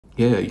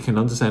yeah, you can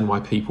understand why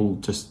people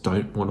just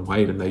don't want to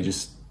wait and they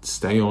just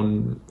stay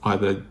on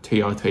either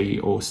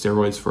TRT or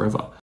steroids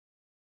forever.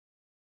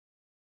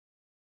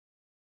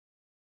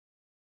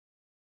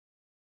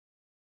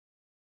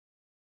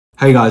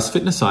 Hey guys,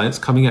 Fitness Science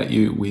coming at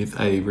you with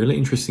a really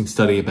interesting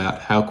study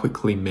about how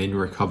quickly men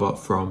recover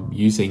from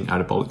using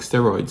anabolic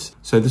steroids.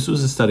 So this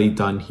was a study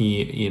done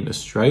here in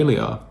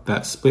Australia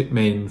that split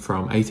men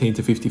from 18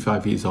 to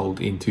 55 years old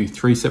into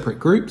 3 separate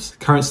groups: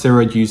 current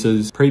steroid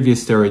users,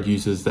 previous steroid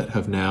users that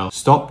have now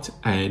stopped,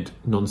 and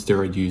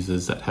non-steroid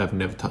users that have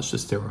never touched a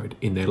steroid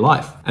in their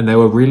life. And they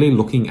were really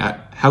looking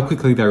at how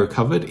quickly they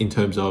recovered in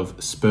terms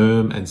of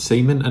sperm and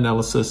semen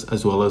analysis,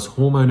 as well as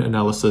hormone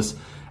analysis.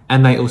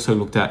 And they also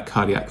looked at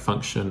cardiac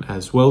function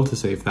as well to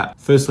see if that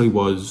firstly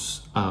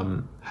was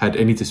had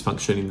any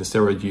dysfunction in the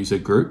steroid user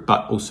group,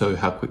 but also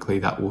how quickly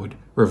that would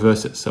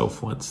reverse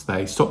itself once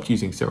they stopped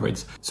using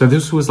steroids. So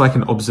this was like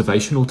an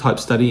observational type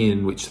study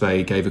in which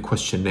they gave a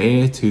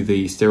questionnaire to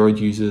the steroid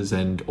users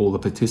and all the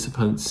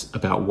participants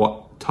about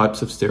what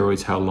types of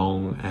steroids, how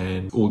long,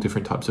 and all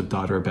different types of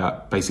data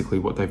about basically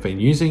what they've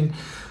been using.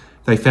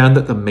 They found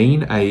that the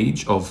mean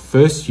age of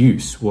first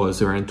use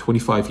was around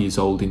 25 years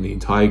old in the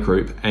entire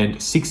group, and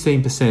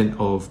 16%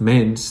 of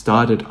men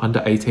started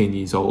under 18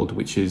 years old,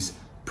 which is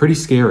pretty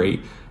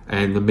scary.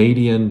 And the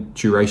median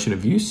duration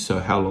of use, so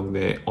how long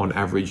they're on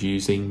average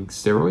using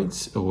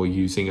steroids or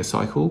using a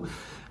cycle,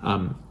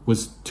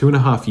 was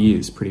 2.5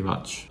 years pretty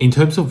much. In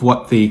terms of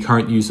what the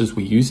current users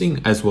were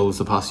using, as well as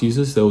the past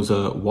users, there was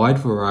a wide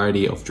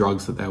variety of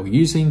drugs that they were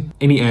using.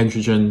 Any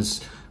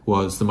androgens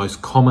was the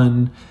most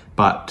common,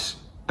 but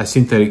a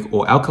synthetic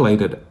or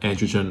alkylated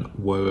androgen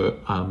were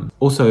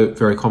also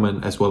very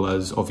common, as well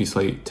as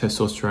obviously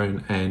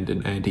testosterone and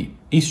an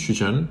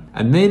anti-estrogen.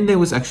 And then there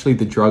was actually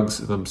the drugs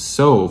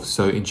themselves.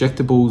 So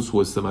injectables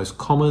was the most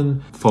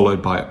common,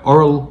 followed by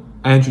oral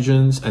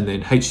androgens, and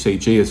then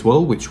HCG as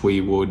well, which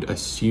we would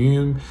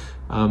assume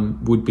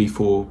would be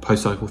for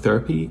post-cycle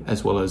therapy,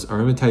 as well as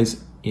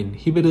aromatase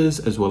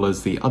inhibitors, as well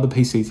as the other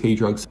PCT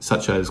drugs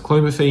such as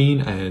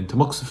clomiphene and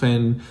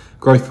tamoxifen,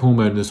 growth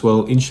hormone as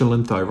well,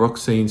 insulin,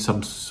 thyroxine,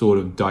 some sort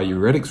of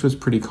diuretics was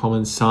pretty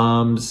common.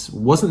 SARMs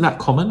wasn't that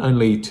common,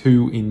 only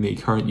 2 in the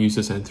current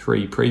users and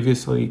 3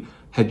 previously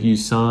had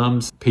used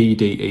SARMs.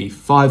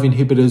 PDE5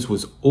 inhibitors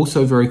was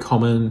also very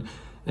common.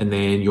 And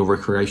then your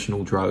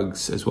recreational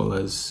drugs, as well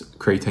as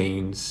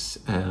creatines,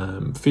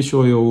 fish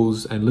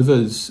oils, and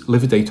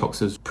liver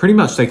detoxes. Pretty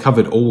much they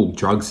covered all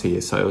drugs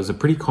here. So it was a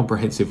pretty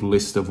comprehensive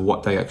list of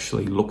what they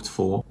actually looked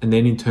for. And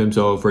then in terms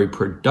of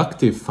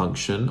reproductive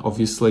function,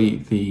 obviously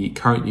the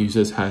current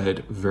users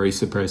had very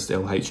suppressed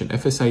LH and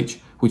FSH,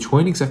 which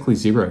weren't exactly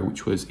 0,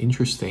 which was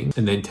interesting.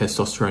 And then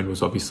testosterone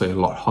was obviously a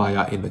lot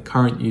higher in the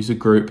current user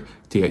group.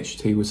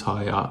 DHT was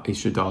higher,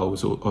 estradiol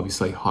was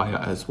obviously higher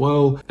as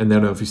well. And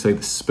then obviously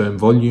the sperm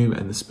volume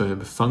and the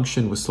sperm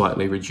function was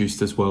slightly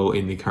reduced as well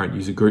in the current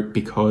user group,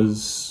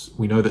 because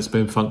we know that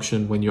sperm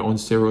function when you're on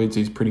steroids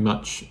is pretty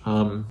much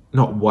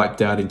not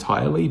wiped out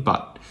entirely,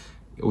 but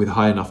with a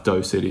high enough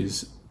dose it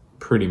is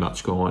pretty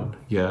much gone.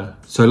 Yeah.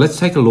 So let's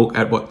take a look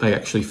at what they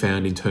actually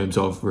found in terms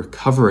of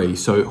recovery.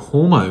 So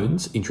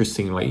hormones,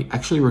 interestingly,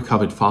 actually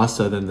recovered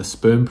faster than the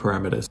sperm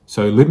parameters.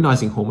 So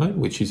luteinizing hormone,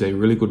 which is a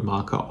really good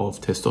marker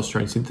of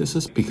testosterone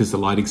synthesis, because the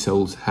Leydig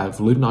cells have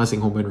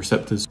luteinizing hormone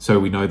receptors. So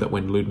we know that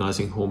when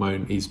luteinizing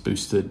hormone is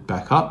boosted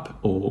back up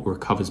or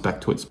recovers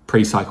back to its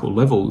pre-cycle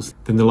levels,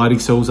 then the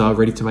Leydig cells are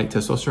ready to make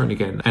testosterone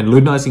again. And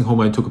luteinizing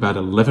hormone took about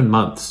 11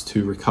 months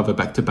to recover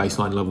back to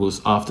baseline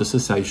levels after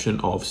cessation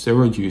of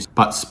steroid use.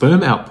 But sperm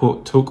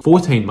output took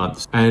 14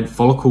 months, and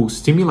follicle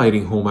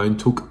stimulating hormone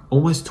took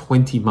almost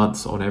 20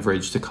 months on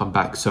average to come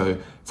back. So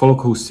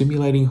follicle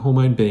stimulating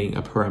hormone, being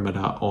a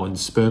parameter on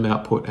sperm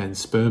output and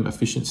sperm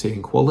efficiency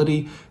and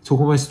quality, took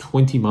almost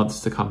 20 months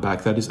to come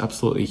back. That is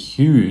absolutely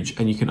huge,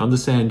 and you can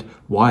understand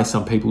why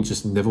some people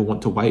just never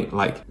want to wait.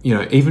 Like, you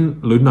know,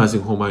 even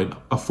luteinizing hormone,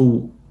 a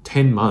full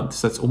 10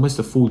 months, that's almost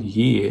a full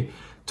year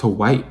to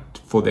wait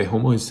for their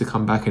hormones to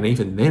come back, and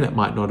even then it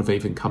might not have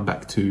even come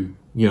back to,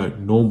 you know,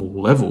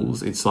 normal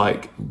levels. It's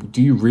like,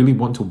 do you really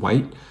want to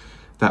wait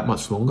that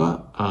much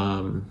longer?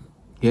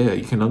 Yeah,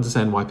 you can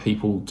understand why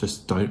people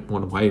just don't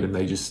want to wait and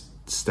they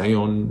just stay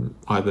on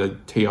either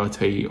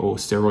TRT or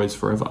steroids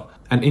forever.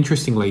 And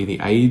interestingly, the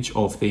age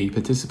of the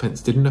participants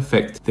didn't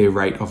affect their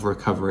rate of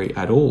recovery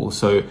at all.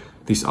 So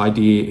this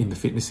idea in the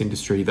fitness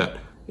industry that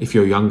if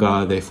you're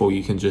younger, therefore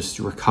you can just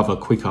recover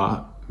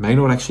quicker, may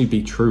not actually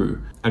be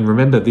true. And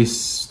remember, this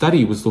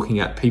study was looking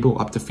at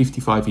people up to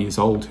 55 years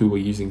old who were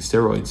using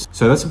steroids.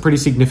 So that's a pretty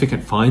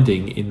significant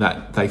finding, in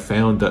that they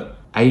found that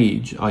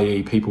age,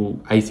 i.e. people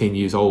 18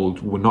 years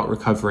old, were not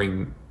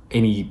recovering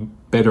any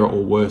better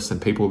or worse than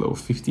people that were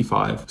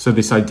 55. So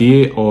this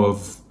idea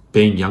of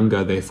being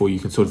younger, therefore you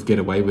can sort of get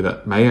away with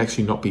it, may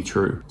actually not be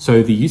true.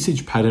 So the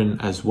usage pattern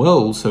as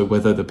well, so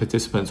whether the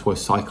participants were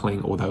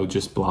cycling or they were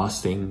just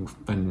blasting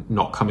and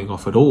not coming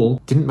off at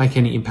all, didn't make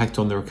any impact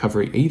on the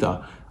recovery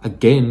either.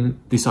 again,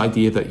 this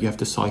idea that you have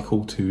to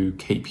cycle to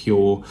keep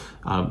your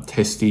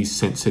testes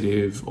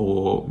sensitive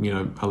or,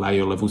 allow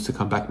your levels to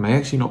come back may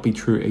actually not be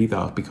true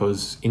either,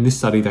 because in this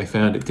study they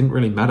found it didn't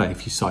really matter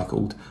if you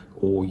cycled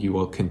or you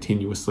were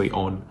continuously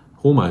on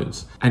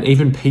hormones. And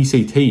even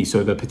PCT,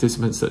 so the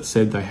participants that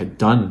said they had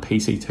done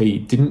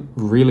PCT didn't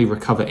really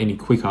recover any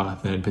quicker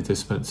than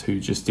participants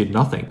who just did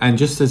nothing. And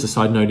just as a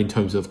side note, in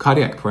terms of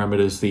cardiac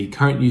parameters, the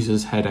current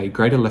users had a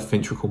greater left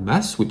ventricle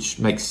mass, which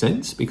makes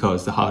sense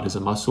because the heart is a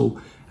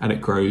muscle and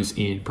it grows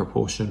in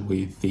proportion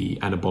with the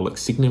anabolic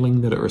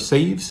signaling that it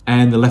receives.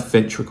 And the left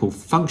ventricle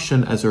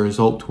function, as a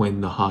result, when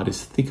the heart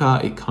is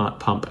thicker, it can't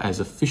pump as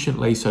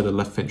efficiently, so the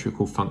left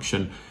ventricle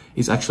function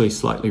is actually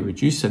slightly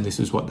reduced, and this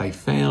is what they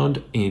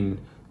found in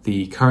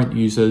the current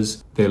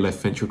users. Their left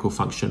ventricle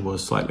function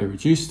was slightly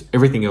reduced.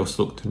 Everything else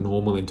looked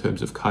normal in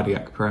terms of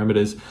cardiac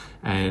parameters,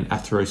 and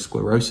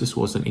atherosclerosis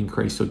wasn't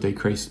increased or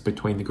decreased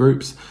between the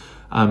groups.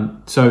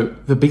 So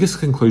the biggest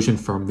conclusion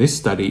from this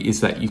study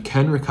is that you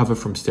can recover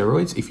from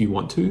steroids if you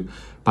want to,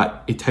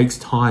 but it takes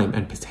time,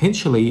 and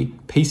potentially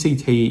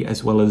PCT,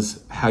 as well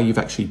as how you've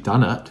actually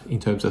done it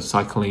in terms of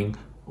cycling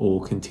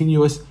or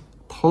continuous,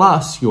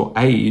 plus your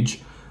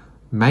age,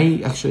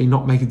 may actually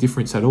not make a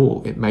difference at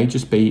all. It may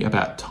just be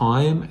about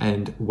time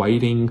and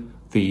waiting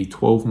the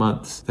 12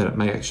 months that it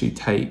may actually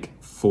take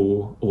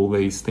for all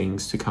these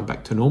things to come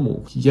back to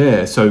normal.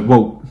 Yeah, so,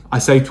 well, I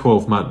say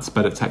 12 months,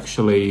 but it's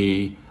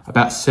actually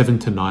about 7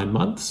 to 9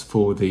 months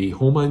for the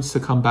hormones to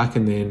come back,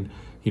 and then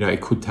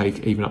it could take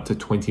even up to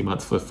 20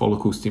 months for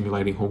follicle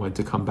stimulating hormone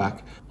to come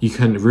back. You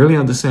can really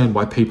understand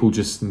why people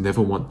just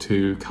never want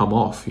to come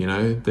off.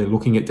 They're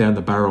looking at down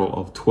the barrel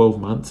of 12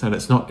 months, and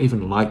it's not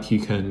even like you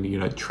can,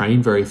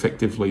 train very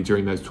effectively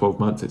during those 12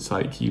 months. It's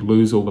like you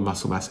lose all the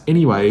muscle mass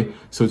anyway.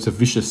 So it's a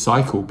vicious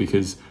cycle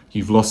because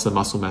you've lost the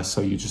muscle mass,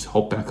 so you just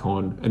hop back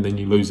on and then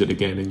you lose it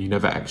again, and you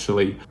never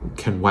actually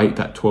can wait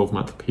that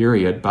 12-month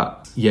period.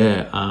 But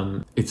yeah,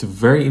 it's a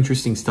very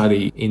interesting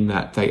study in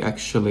that they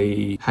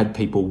actually had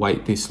people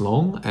wait this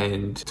long,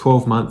 and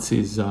 12 months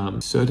is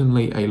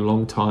certainly a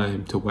long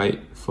time to wait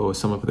for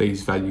some of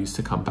these values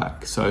to come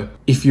back. So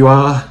if you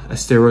are a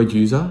steroid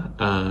user,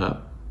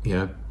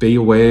 be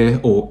aware,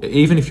 or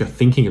even if you're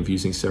thinking of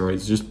using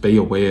steroids, just be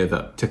aware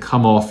that to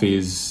come off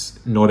is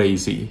not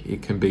easy.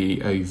 It can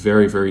be a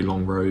very, very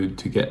long road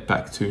to get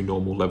back to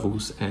normal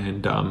levels.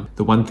 And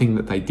the one thing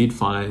that they did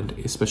find,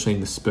 especially in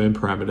the sperm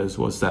parameters,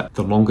 was that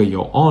the longer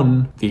you're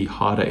on, the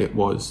harder it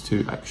was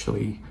to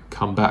actually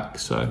come back.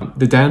 So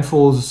the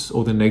downfalls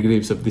or the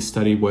negatives of this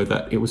study were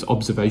that it was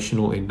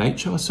observational in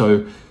nature.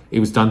 So it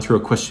was done through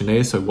a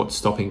questionnaire. So what's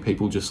stopping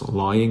people just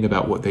lying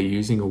about what they're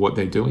using or what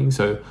they're doing?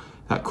 So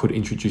that could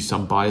introduce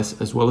some bias,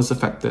 as well as the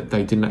fact that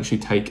they didn't actually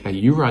take a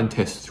urine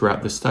test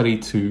throughout the study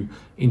to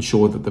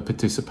ensure that the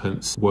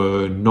participants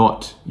were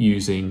not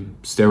using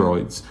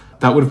steroids.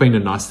 That would have been a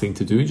nice thing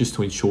to do, just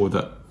to ensure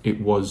that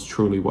it was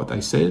truly what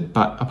they said.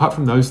 But apart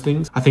from those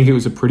things, I think it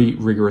was a pretty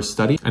rigorous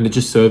study, and it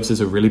just serves as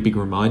a really big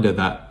reminder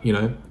that,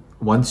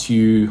 once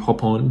you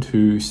hop on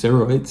to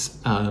steroids,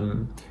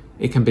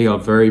 it can be a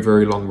very,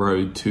 very long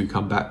road to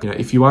come back.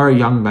 If you are a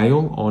young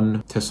male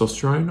on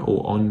testosterone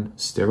or on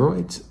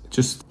steroids,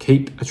 just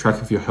keep a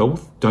track of your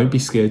health. Don't be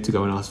scared to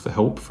go and ask for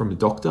help from a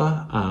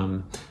doctor.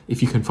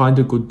 If you can find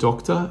a good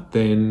doctor,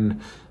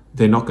 then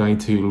they're not going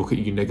to look at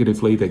you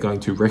negatively. They're going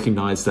to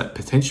recognize that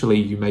potentially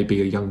you may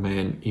be a young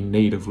man in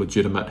need of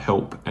legitimate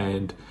help,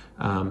 and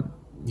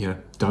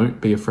don't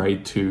be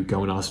afraid to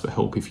go and ask for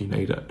help if you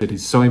need it. It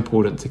is so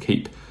important to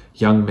keep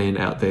young men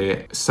out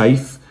there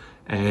safe,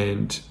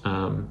 and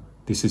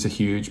this is a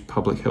huge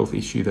public health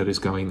issue that is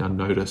going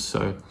unnoticed.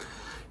 So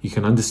you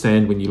can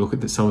understand when you look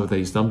at some of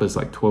these numbers,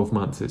 like 12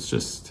 months, it's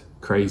just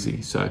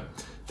crazy. So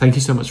thank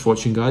you so much for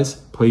watching, guys.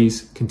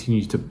 Please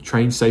continue to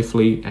train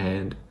safely,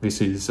 and this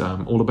is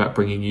all about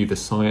bringing you the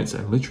science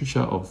and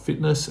literature of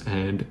fitness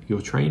and your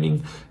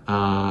training.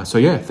 So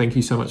yeah, thank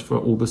you so much for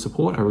all the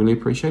support. I really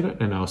appreciate it,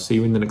 and I'll see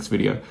you in the next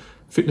video.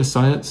 Fitness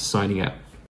Science signing out.